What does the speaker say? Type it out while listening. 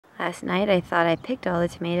Last night I thought I picked all the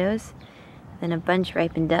tomatoes, then a bunch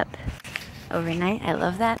ripened up overnight. I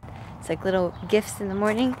love that. It's like little gifts in the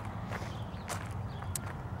morning.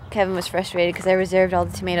 Kevin was frustrated because I reserved all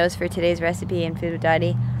the tomatoes for today's recipe in Food with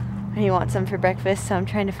Dottie, and he wants some for breakfast, so I'm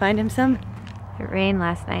trying to find him some. It rained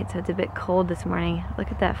last night, so it's a bit cold this morning.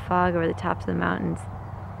 Look at that fog over the tops of the mountains.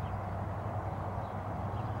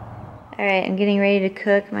 Alright, I'm getting ready to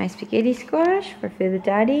cook my spaghetti squash for Food with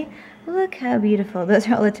Dottie. Look how beautiful. Those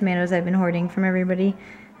are all the tomatoes I've been hoarding from everybody,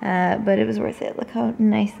 but it was worth it. Look how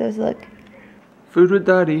nice those look. Food with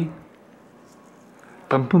Dottie.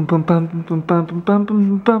 Bum bum bum bum bum bum bum bum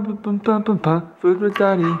bum bum bum bum bum bum. Food with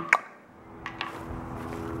Dottie.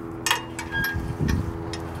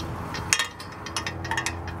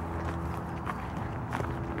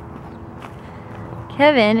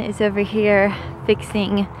 Kevin is over here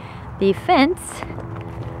fixing the fence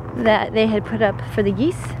that they had put up for the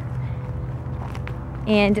geese.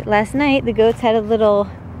 And last night the goats had a little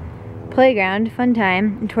playground, fun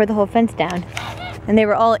time, and tore the whole fence down. And they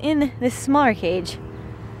were all in this smaller cage.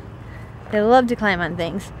 They love to climb on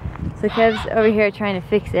things. So Kev's over here trying to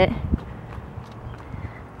fix it.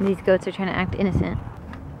 And these goats are trying to act innocent.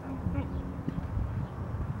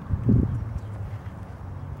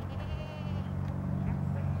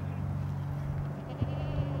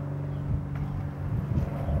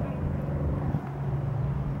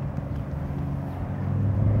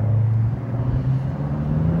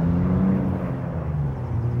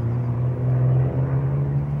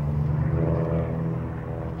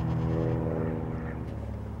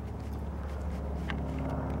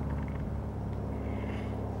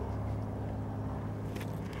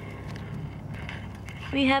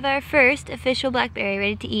 We have our first official blackberry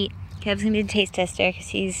ready to eat. Kev's gonna be the taste tester because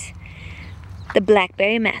he's the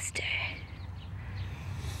blackberry master.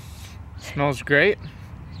 Smells great.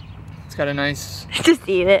 It's got a nice... Just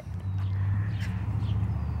eat it.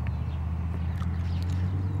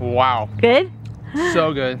 Wow. Good?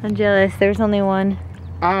 So good. I'm jealous. There's only one.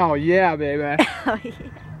 Oh yeah, baby. Oh, yeah.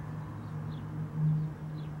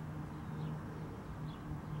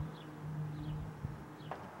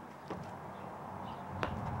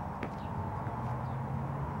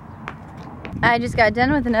 I just got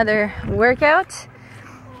done with another workout.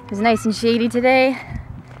 It was nice and shady today.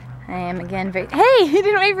 I am again very... Hey, you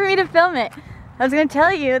didn't wait for me to film it. I was gonna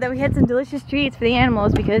tell you that we had some delicious treats for the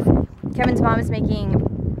animals because Kevin's mom is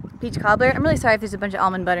making peach cobbler. I'm really sorry if there's a bunch of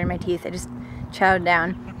almond butter in my teeth. I just chowed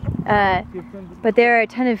down. But there are a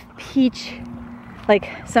ton of peach, like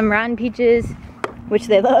some rotten peaches, which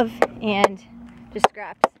they love, and just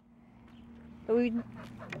scraps. But we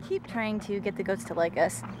keep trying to get the goats to like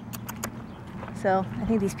us. So I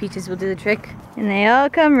think these peaches will do the trick. And they all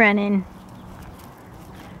come running.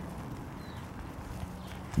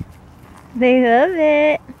 They love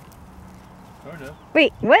it. Sort of.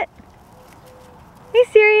 Wait, what? Are you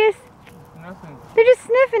serious? Nothing. They're just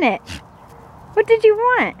sniffing it. What did you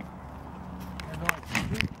want?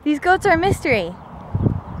 These goats are a mystery.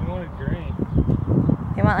 They wanted green.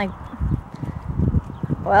 They want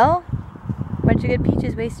like, well, a bunch of good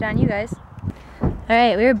peaches wasted on you guys.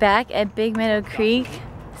 Alright, we're back at Big Meadow Creek.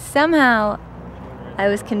 Somehow I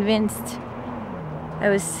was convinced, I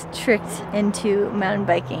was tricked into mountain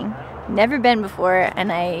biking. Never been before, and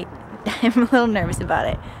I'm a little nervous about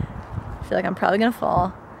it. I feel like I'm probably gonna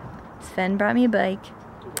fall. Sven brought me a bike.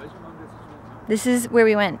 This is where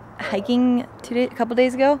we went hiking a couple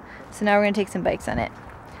days ago, so now we're gonna take some bikes on it.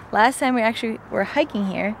 Last time we actually were hiking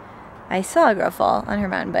here, I saw a girl fall on her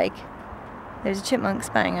mountain bike. There's a chipmunk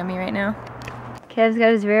spying on me right now. Kev's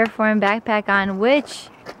got his rare form backpack on, which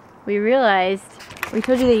we realized, we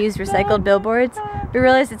told you they used recycled billboards. We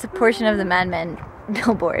realized it's a portion of the Mad Men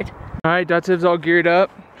billboard. Alright, Dotsiv's all geared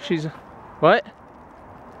up. She's... What?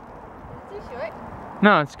 Too short.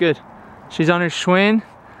 No, it's good. She's on her Schwinn.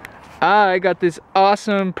 I got this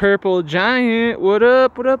awesome purple giant. What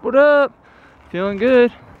up, what up, what up? Feeling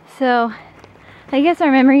good. So, I guess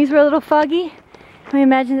our memories were a little foggy. We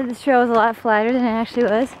imagined that this trail was a lot flatter than it actually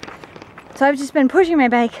was. So I've just been pushing my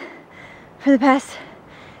bike for the past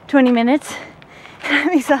 20 minutes and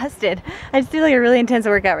I'm exhausted. I just did like a really intense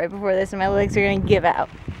workout right before this and my legs are gonna give out.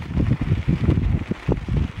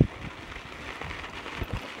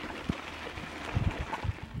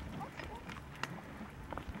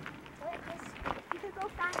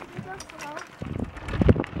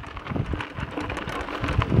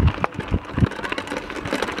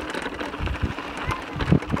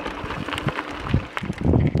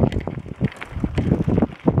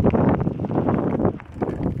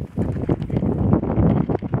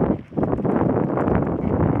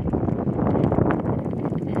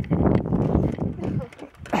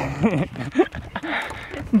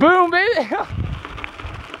 Boom, baby!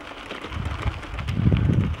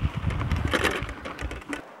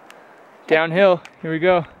 Downhill, here we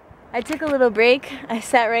go. I took a little break. I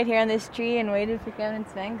sat right here on this tree and waited for Kevin and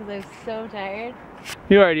Sven because I was so tired.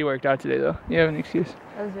 You already worked out today though. You have an excuse.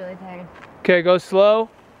 I was really tired. Okay, go slow.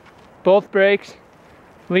 Both brakes.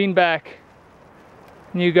 Lean back.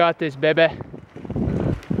 You got this, baby.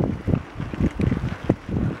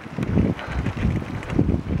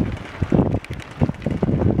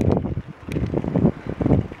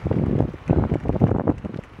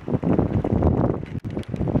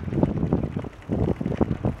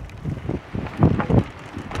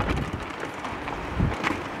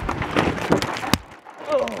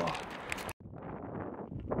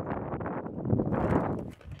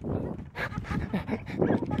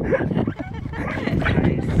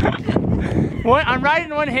 I'm riding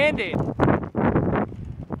one-handed.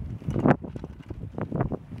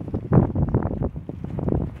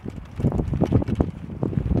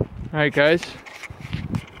 Alright guys,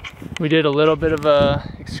 we did a little bit of a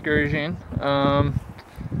excursion.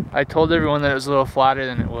 I told everyone that it was a little flatter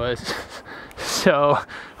than it was. So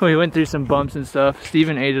we went through some bumps and stuff.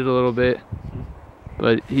 Steven ate it a little bit,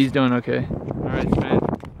 but he's doing okay. Alright Sven,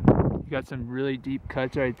 you got some really deep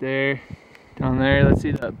cuts right there. Down there, let's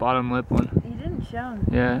see that bottom lip one. You didn't show me.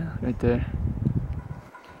 Yeah, right there.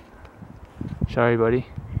 Sorry, buddy.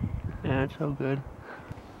 Yeah, it's so good.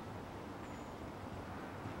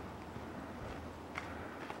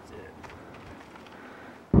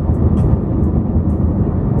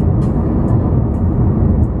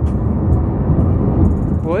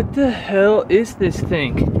 What the hell is this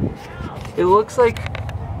thing? It looks like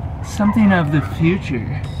something of the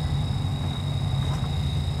future.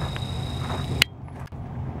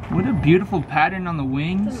 What a beautiful pattern on the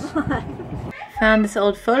wings. Found this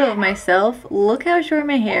old photo of myself. Look how short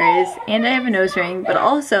my hair is, and I have a nose ring, but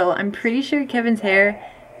also I'm pretty sure Kevin's hair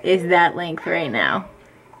is that length right now.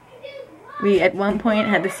 We at one point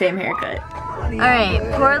had the same haircut. Alright,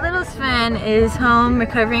 poor little Sven is home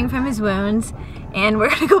recovering from his wounds, and we're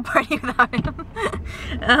gonna go party without him.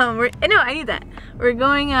 No, I need that. We're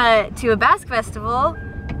going to a Basque festival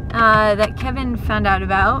that Kevin found out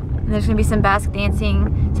about. There's gonna be some Basque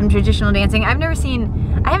dancing, some traditional dancing. I haven't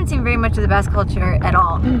seen very much of the Basque culture at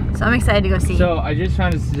all, so I'm excited to go see. So I just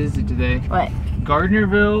found a statistic today. What?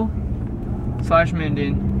 Gardnerville /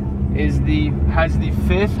 Minden has the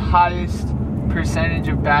 5th highest percentage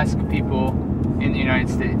of Basque people in the United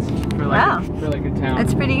States for like for like a town.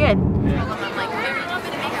 That's pretty good. Yeah.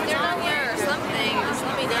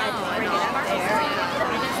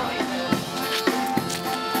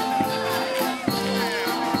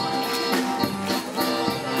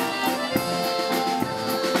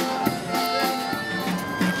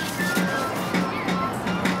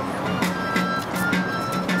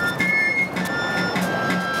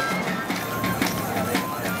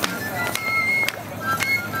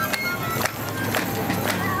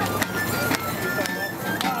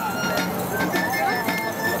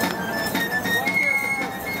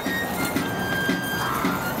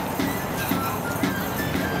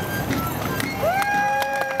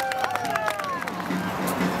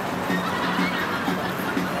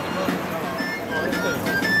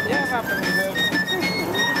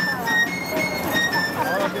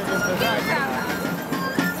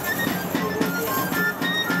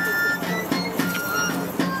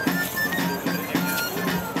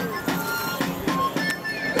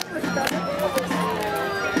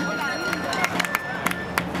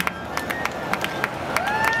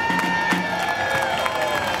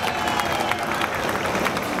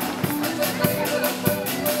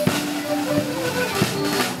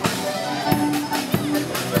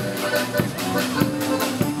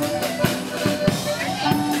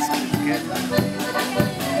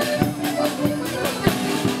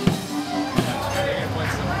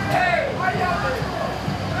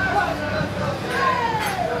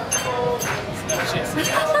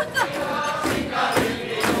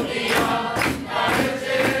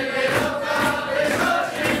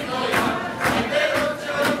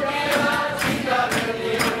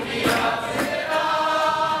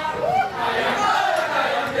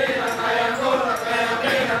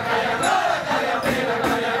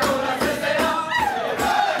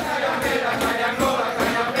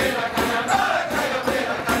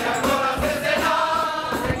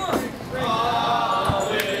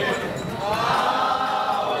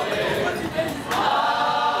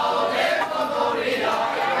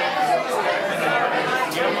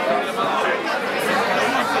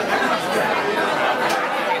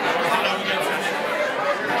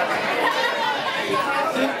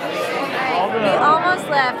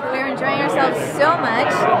 enjoying ourselves so much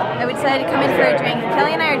that we decided to come in for a drink.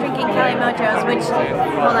 Kelly and I are drinking Kelly Mochos, which,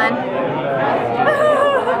 hold on.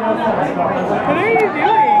 What are you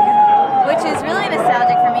doing? Which is really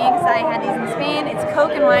nostalgic for me because I had these in Spain. It's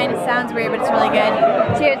Coke and wine. It sounds weird, but it's really good.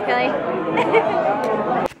 Cheers, Kelly.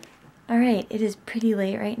 Alright, it is pretty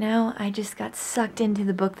late right now. I just got sucked into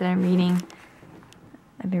the book that I'm reading.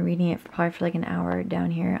 I've been reading it probably for like an hour down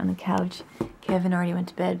here on the couch. Kevin already went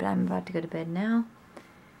to bed, but I'm about to go to bed now.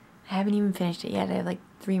 I haven't even finished it yet. I have like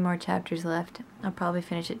 3 more chapters left. I'll probably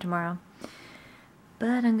finish it tomorrow.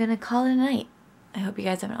 But I'm gonna call it a night. I hope you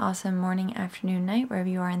guys have an awesome morning, afternoon, night, wherever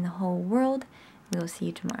you are in the whole world. We will see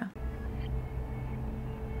you tomorrow.